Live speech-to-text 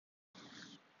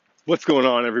What's going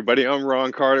on, everybody? I'm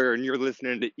Ron Carter, and you're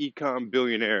listening to Ecom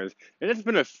Billionaires. And it's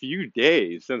been a few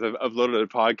days since I've uploaded a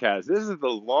podcast. This is the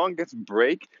longest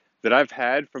break that I've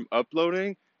had from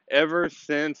uploading ever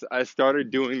since I started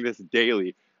doing this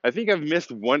daily. I think I've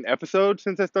missed one episode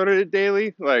since I started it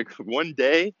daily, like one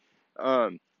day.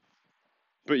 Um,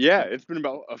 but yeah, it's been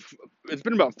about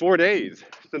 4 days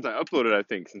since I uploaded. I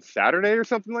think since Saturday or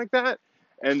something like that.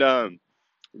 And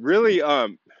really,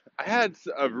 I had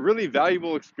a really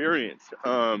valuable experience.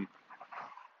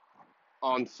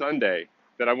 On Sunday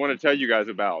that I want to tell you guys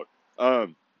about.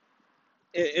 Um,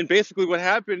 and basically, what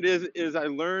happened is I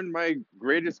learned my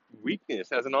greatest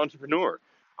weakness as an entrepreneur,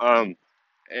 um,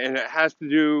 and it has to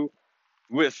do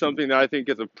with something that I think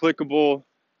is applicable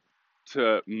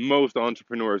to most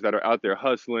entrepreneurs that are out there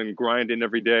hustling, grinding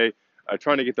every day,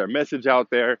 trying to get their message out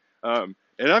there.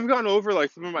 And I've gone over like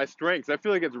some of my strengths. I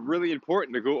feel like it's really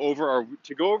important to go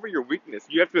over your weakness.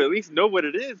 You have to at least know what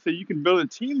it is so you can build a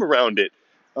team around it.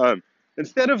 Um,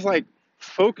 Instead of like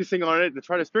focusing on it to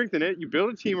try to strengthen it, you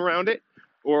build a team around it,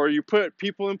 or you put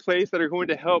people in place that are going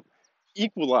to help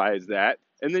equalize that,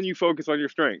 and then you focus on your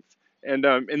strengths. And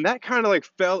that kind of like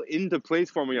fell into place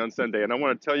for me on Sunday, and I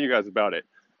want to tell you guys about it.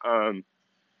 Um,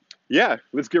 yeah,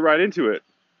 let's get right into it.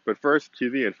 But first, to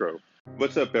the intro.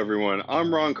 What's up, everyone?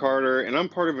 I'm Ron Carter, and I'm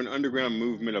part of an underground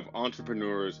movement of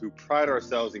entrepreneurs who pride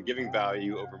ourselves in giving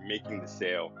value over making the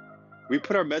sale. We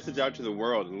put our message out to the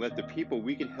world and let the people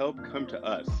we can help come to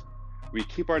us. We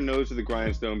keep our nose to the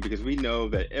grindstone because we know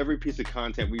that every piece of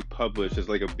content we publish is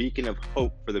like a beacon of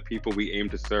hope for the people we aim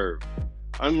to serve.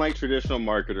 Unlike traditional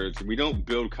marketers, we don't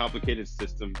build complicated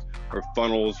systems or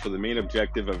funnels for the main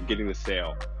objective of getting the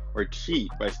sale, or cheat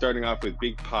by starting off with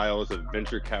big piles of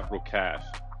venture capital cash.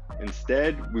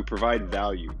 Instead, we provide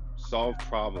value, solve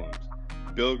problems,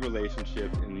 build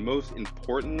relationships, and most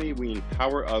importantly, we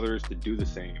empower others to do the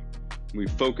same. We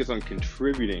focus on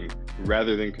contributing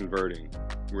rather than converting.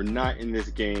 We're not in this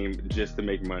game just to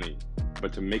make money,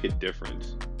 but to make a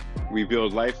difference. We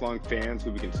build lifelong fans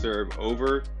who we can serve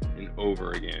over and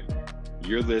over again.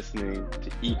 You're listening to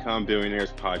Ecom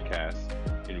Billionaires Podcast,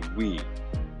 and we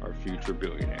are future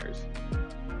billionaires.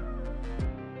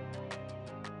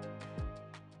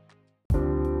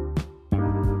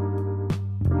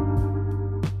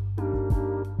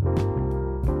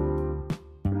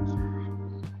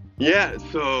 Yeah,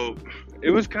 so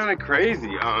it was kind of crazy.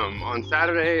 On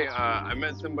Saturday, I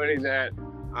met somebody that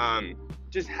um,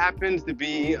 just happens to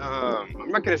be, I'm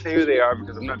not going to say who they are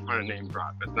because I'm not trying to name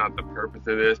drop. That's not the purpose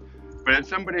of this. But it's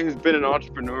somebody who's been an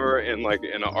entrepreneur and like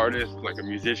an artist, like a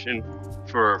musician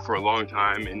for a long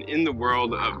time. And in the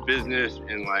world of business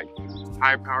and like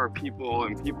high power people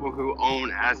and people who own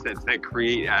assets that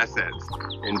create assets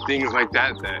and things like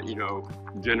that,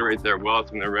 generate their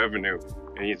wealth and their revenue.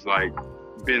 And he's like,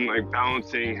 been like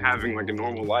balancing having like a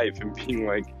normal life and being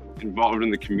like involved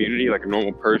in the community like a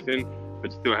normal person,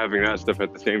 but still having that stuff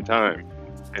at the same time.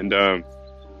 And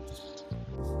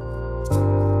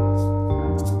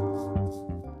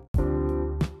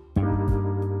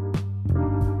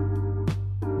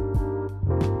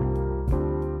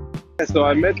so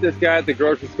I met this guy at the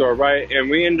grocery store, right?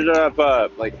 And we ended up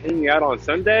like hanging out on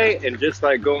Sunday and just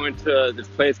like going to this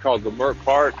place called Lemert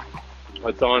Park.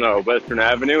 It's on Western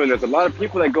Avenue, and there's a lot of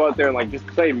people that go out there and like just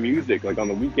play music like on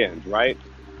the weekends, right?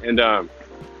 And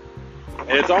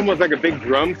it's almost like a big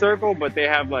drum circle, but they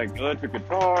have like electric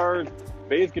guitars,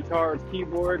 bass guitars,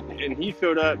 keyboards, and he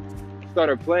showed up,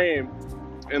 started playing,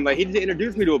 and like he just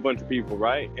introduced me to a bunch of people,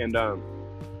 right? And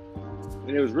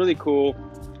it was really cool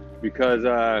because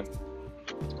I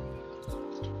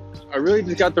really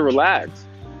just got to relax,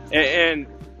 and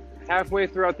halfway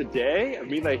throughout the day of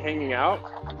me like hanging out,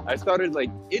 I started like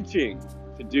itching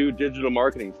to do digital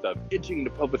marketing stuff, itching to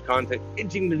publish content,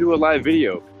 itching to do a live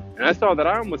video. And I saw that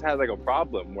I almost had like a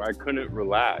problem where I couldn't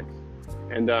relax.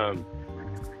 And I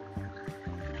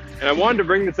wanted to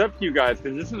bring this up to you guys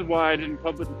because this is why I didn't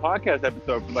publish a podcast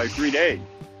episode for like 3 days,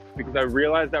 because I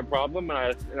realized that problem and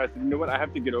I said, you know what, I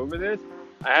have to get over this.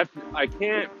 I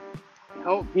can't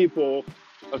help people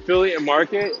affiliate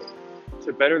market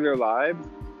to better their lives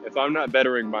if I'm not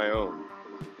bettering my own.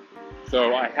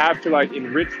 So I have to like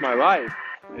enrich my life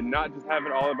and not just have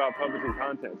it all about publishing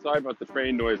content. Sorry about the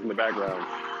train noise in the background.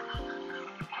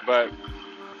 But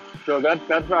so that's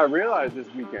what I realized this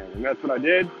weekend, and that's what I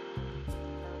did.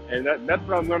 And that's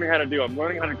what I'm learning how to do. I'm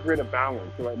learning how to create a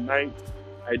balance. So at night,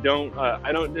 I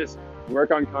don't just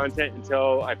work on content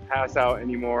until I pass out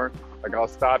anymore. Like I'll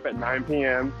stop at 9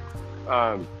 p.m.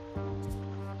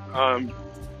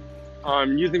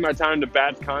 I'm using my time to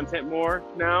batch content more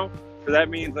now. So that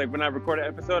means like when I record an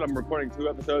episode, I'm recording 2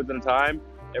 episodes at a time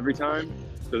every time.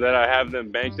 so that I have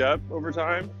them banked up over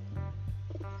time.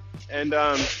 And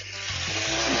I'm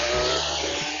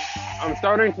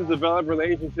starting to develop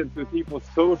relationships with people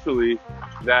socially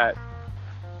that,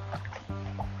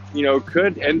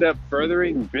 could end up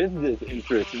furthering business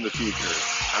interests in the future.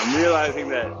 I'm realizing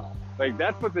that,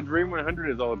 that's what the Dream 100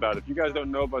 is all about. If you guys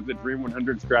don't know about the Dream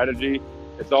 100 strategy,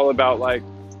 it's all about,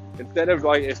 instead of,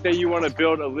 say you want to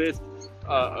build a list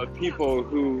of people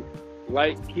who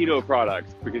like keto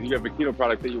products because you have a keto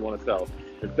product that you want to sell.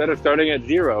 Instead of starting at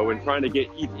zero and trying to get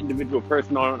each individual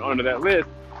person onto that list,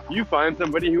 you find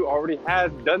somebody who already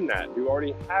has done that, who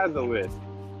already has a list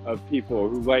of people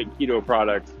who like keto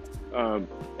products.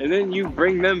 And then you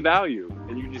bring them value,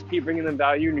 and you just keep bringing them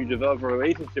value, and you develop a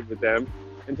relationship with them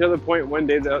until the point one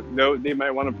day they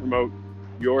might want to promote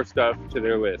your stuff to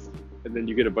their list, and then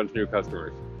you get a bunch of new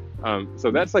customers. So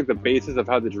that's the basis of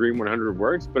how the Dream 100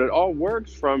 works, but it all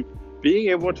works from being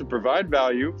able to provide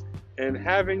value and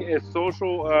having a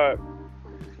social life.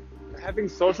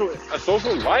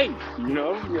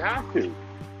 You have to.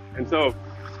 And so,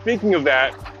 speaking of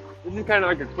that, this is kind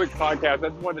of a quick podcast. I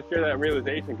just wanted to share that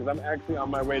realization because I'm actually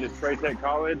on my way to Trey Tech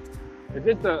College. It's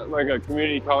just a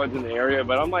community college in the area,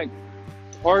 but I'm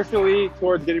partially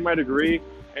towards getting my degree,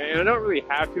 and I don't really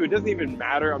have to. It doesn't even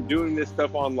matter. I'm doing this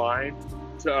stuff online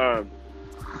to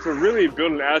really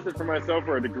build an asset for myself,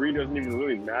 where a degree doesn't even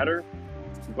really matter.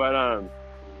 But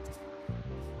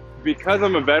because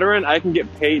I'm a veteran, I can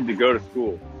get paid to go to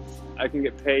school. I can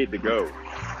get paid to go.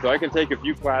 So I can take a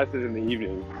few classes in the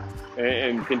evening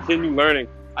and continue learning.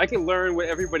 I can learn what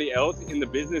everybody else in the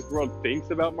business world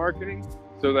thinks about marketing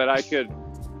so that I could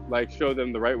show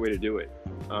them the right way to do it.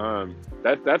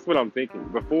 That's what I'm thinking.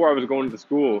 Before I was going to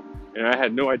school and I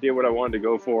had no idea what I wanted to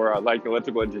go for. I liked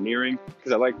electrical engineering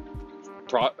because I like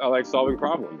solving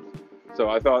problems. So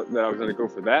I thought that I was going to go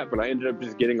for that, but I ended up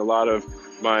just getting a lot of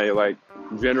my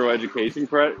general education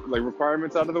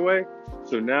requirements out of the way.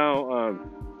 So now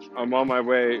I'm on my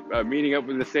way meeting up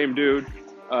with the same dude.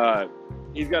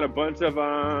 He's got a bunch of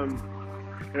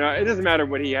it doesn't matter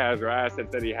what he has or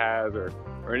assets that he has or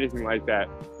anything like that.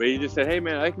 But he just said, "Hey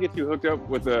man, I can get you hooked up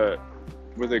with a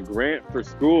grant for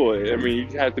school. I mean, you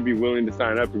just have to be willing to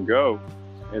sign up and go."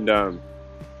 And I'm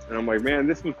like, man,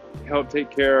 this would help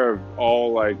take care of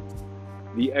all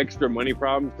the extra money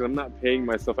problems because I'm not paying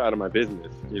myself out of my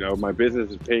business. My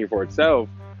business is paying for itself,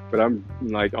 but I'm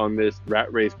on this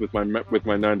rat race with my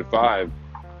 9 to 5,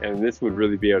 and this would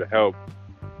really be able to help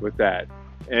with that.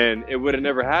 And it would have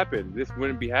never happened. This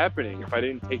wouldn't be happening if I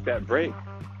didn't take that break.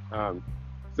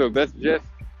 So that's just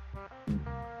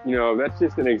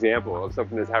an example of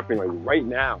something that's happening right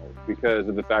now because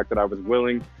of the fact that I was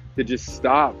willing to just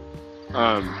stop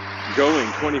going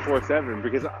 24/7,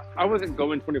 because I wasn't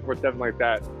going 24/7 like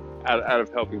that out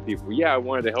of helping people. Yeah, I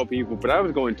wanted to help people, but I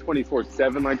was going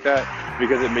 24/7 like that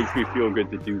because it makes me feel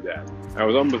good to do that. I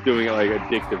was almost doing it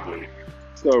addictively.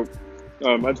 So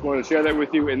I just wanted to share that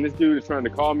with you. And this dude is trying to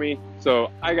call me,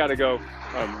 so I gotta go.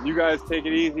 You guys take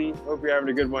it easy. Hope you're having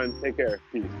a good one. Take care.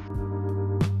 Peace.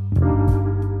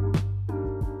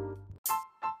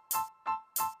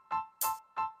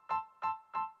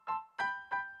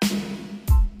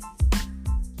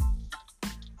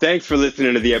 Thanks for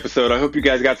listening to the episode. I hope you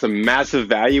guys got some massive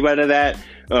value out of that.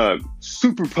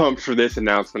 Super pumped for this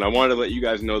announcement. I wanted to let you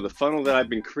guys know the funnel that I've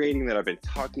been creating, that I've been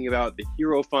talking about, the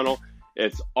hero funnel,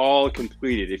 it's all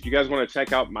completed. If you guys want to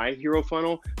check out my hero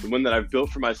funnel, the one that I've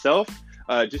built for myself,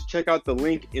 just check out the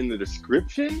link in the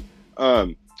description.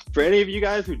 For any of you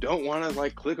guys who don't want to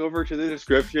click over to the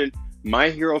description,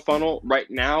 my hero funnel right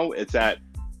now, it's at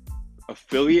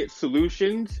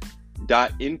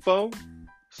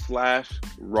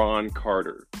affiliatesolutions.info/Ron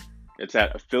Carter. It's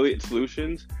at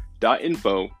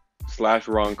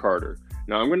affiliatesolutions.info/Ron Carter.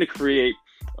 Now I'm going to create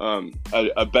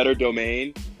a better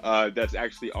domain that's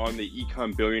actually on the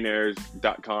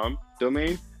ecombillionaires.com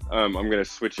domain. I'm going to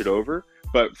switch it over,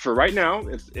 but for right now,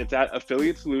 it's at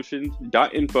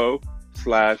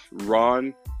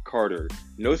affiliatesolutions.info/Ron Carter.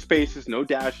 No spaces, no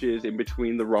dashes in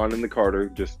between the Ron and the Carter,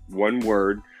 just one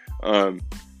word.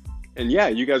 And yeah,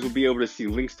 you guys will be able to see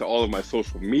links to all of my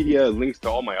social media, links to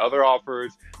all my other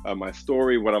offers, my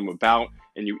story, what I'm about,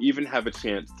 and you even have a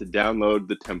chance to download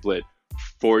the template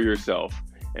for yourself.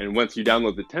 And once you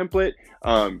download the template,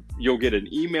 you'll get an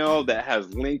email that has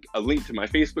a link to my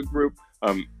Facebook group,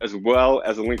 as well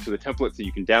as a link to the template so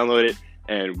you can download it.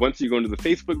 And once you go into the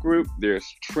Facebook group, there's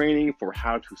training for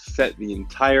how to set the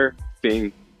entire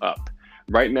thing up.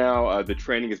 Right now, the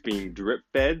training is being drip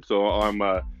fed, so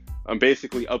I'm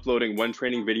basically uploading one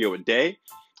training video a day,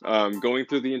 going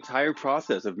through the entire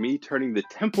process of me turning the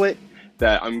template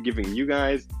that I'm giving you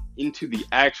guys into the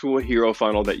actual hero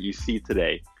funnel that you see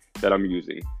today that I'm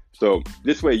using. So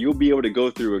this way you'll be able to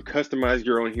go through and customize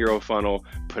your own hero funnel,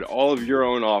 put all of your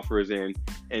own offers in,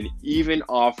 and even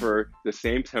offer the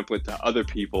same template to other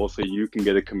people so you can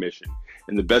get a commission.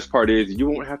 And the best part is you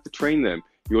won't have to train them.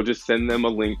 You'll just send them a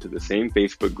link to the same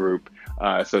Facebook group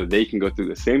so they can go through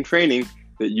the same training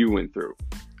that you went through.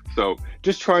 So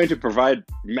just trying to provide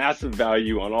massive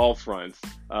value on all fronts.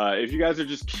 If you guys are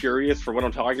just curious for what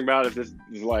I'm talking about, if this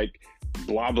is like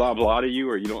blah, blah, blah to you,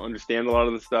 or you don't understand a lot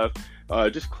of the stuff,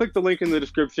 just click the link in the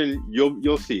description.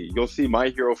 You'll see my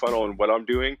hero funnel and what I'm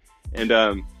doing. And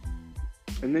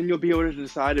then you'll be able to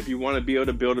decide if you want to be able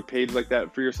to build a page like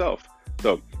that for yourself.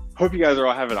 So hope you guys are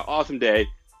all having an awesome day.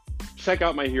 Check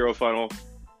out my hero funnel.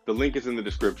 The link is in the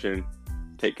description.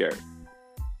 Take care.